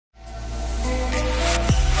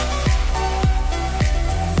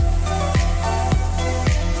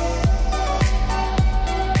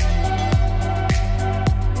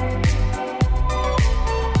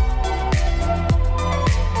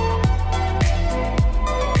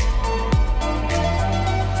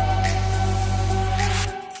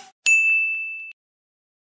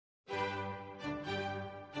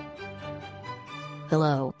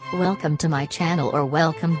Hello, welcome to my channel or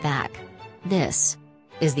welcome back. This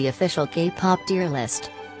is the official K-pop tier list.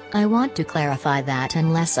 I want to clarify that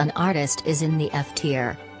unless an artist is in the F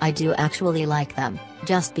tier, I do actually like them.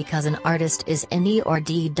 Just because an artist is in E or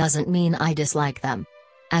D doesn't mean I dislike them.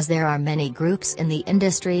 As there are many groups in the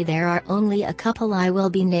industry, there are only a couple I will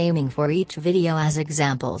be naming for each video as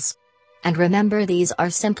examples. And remember, these are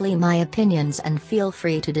simply my opinions and feel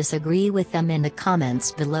free to disagree with them in the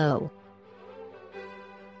comments below.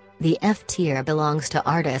 The F tier belongs to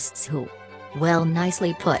artists who, well,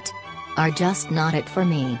 nicely put, are just not it for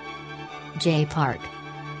me. Jay Park.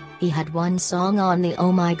 He had one song on the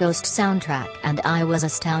Oh My Ghost soundtrack and I was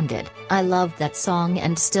astounded. I loved that song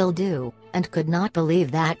and still do, and could not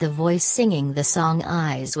believe that the voice singing the song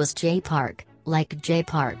Eyes was Jay Park. Like Jay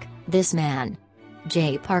Park, this man.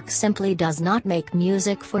 Jay Park simply does not make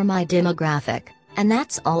music for my demographic, and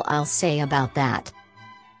that's all I'll say about that.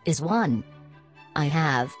 Is one. I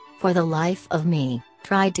have, for the life of me,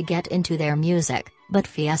 tried to get into their music, but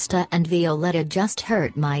Fiesta and Violetta just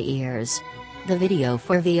hurt my ears. The video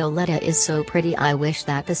for Violetta is so pretty, I wish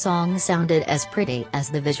that the song sounded as pretty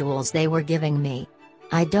as the visuals they were giving me.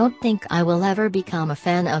 I don't think I will ever become a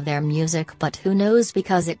fan of their music, but who knows,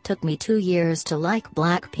 because it took me 2 years to like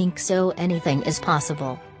Blackpink, so anything is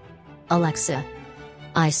possible. Alexa.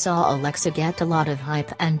 I saw Alexa get a lot of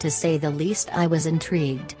hype, and to say the least I was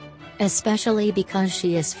intrigued. Especially because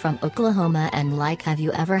she is from Oklahoma, and like, have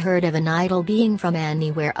you ever heard of an idol being from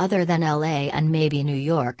anywhere other than LA and maybe New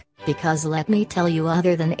York? Because let me tell you,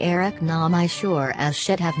 other than Eric Nam, I sure as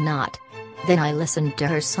shit have not. Then I listened to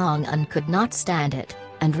her song and could not stand it,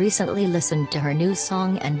 and recently listened to her new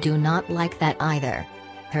song and do not like that either.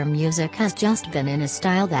 Her music has just been in a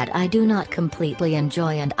style that I do not completely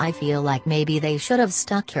enjoy, and I feel like maybe they should have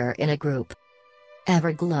stuck her in a group.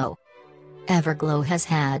 Everglow. Everglow has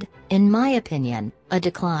had, in my opinion, a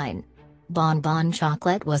decline. Bon Bon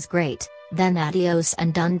Chocolate was great, then Adios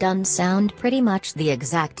and Dun Dun sound pretty much the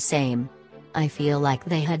exact same. I feel like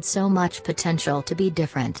they had so much potential to be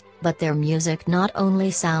different, but their music not only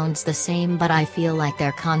sounds the same, but I feel like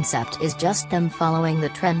their concept is just them following the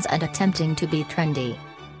trends and attempting to be trendy.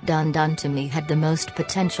 Dun Dun to me had the most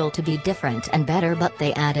potential to be different and better, but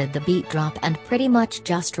they added the beat drop and pretty much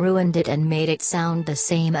just ruined it and made it sound the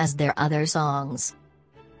same as their other songs.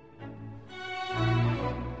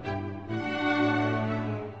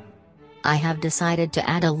 I have decided to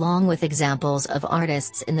add, along with examples of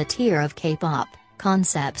artists in the tier of K-pop,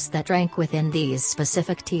 concepts that rank within these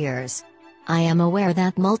specific tiers. I am aware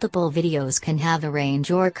that multiple videos can have a range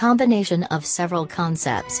or combination of several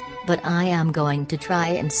concepts, but I am going to try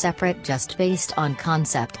and separate just based on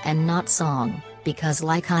concept and not song, because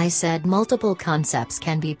like I said, multiple concepts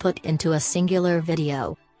can be put into a singular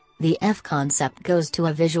video. The F concept goes to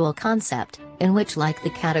a visual concept, in which, like the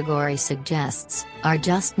category suggests, are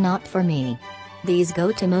just not for me. These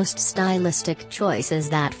go to most stylistic choices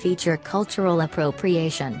that feature cultural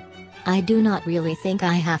appropriation. I do not really think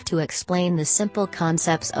I have to explain the simple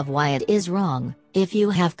concepts of why it is wrong, if you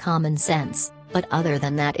have common sense, but other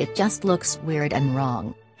than that, it just looks weird and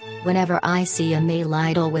wrong. Whenever I see a male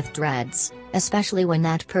idol with dreads, especially when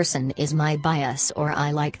that person is my bias or I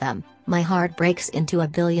like them, my heart breaks into a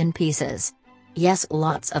billion pieces. Yes,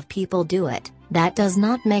 lots of people do it, that does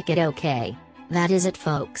not make it okay. That is it,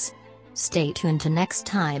 folks. Stay tuned to next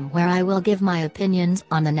time, where I will give my opinions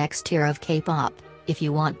on the next tier of K-pop. If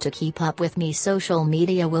you want to keep up with me, social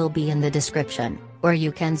media will be in the description, or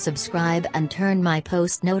you can subscribe and turn my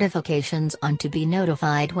post notifications on to be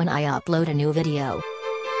notified when I upload a new video.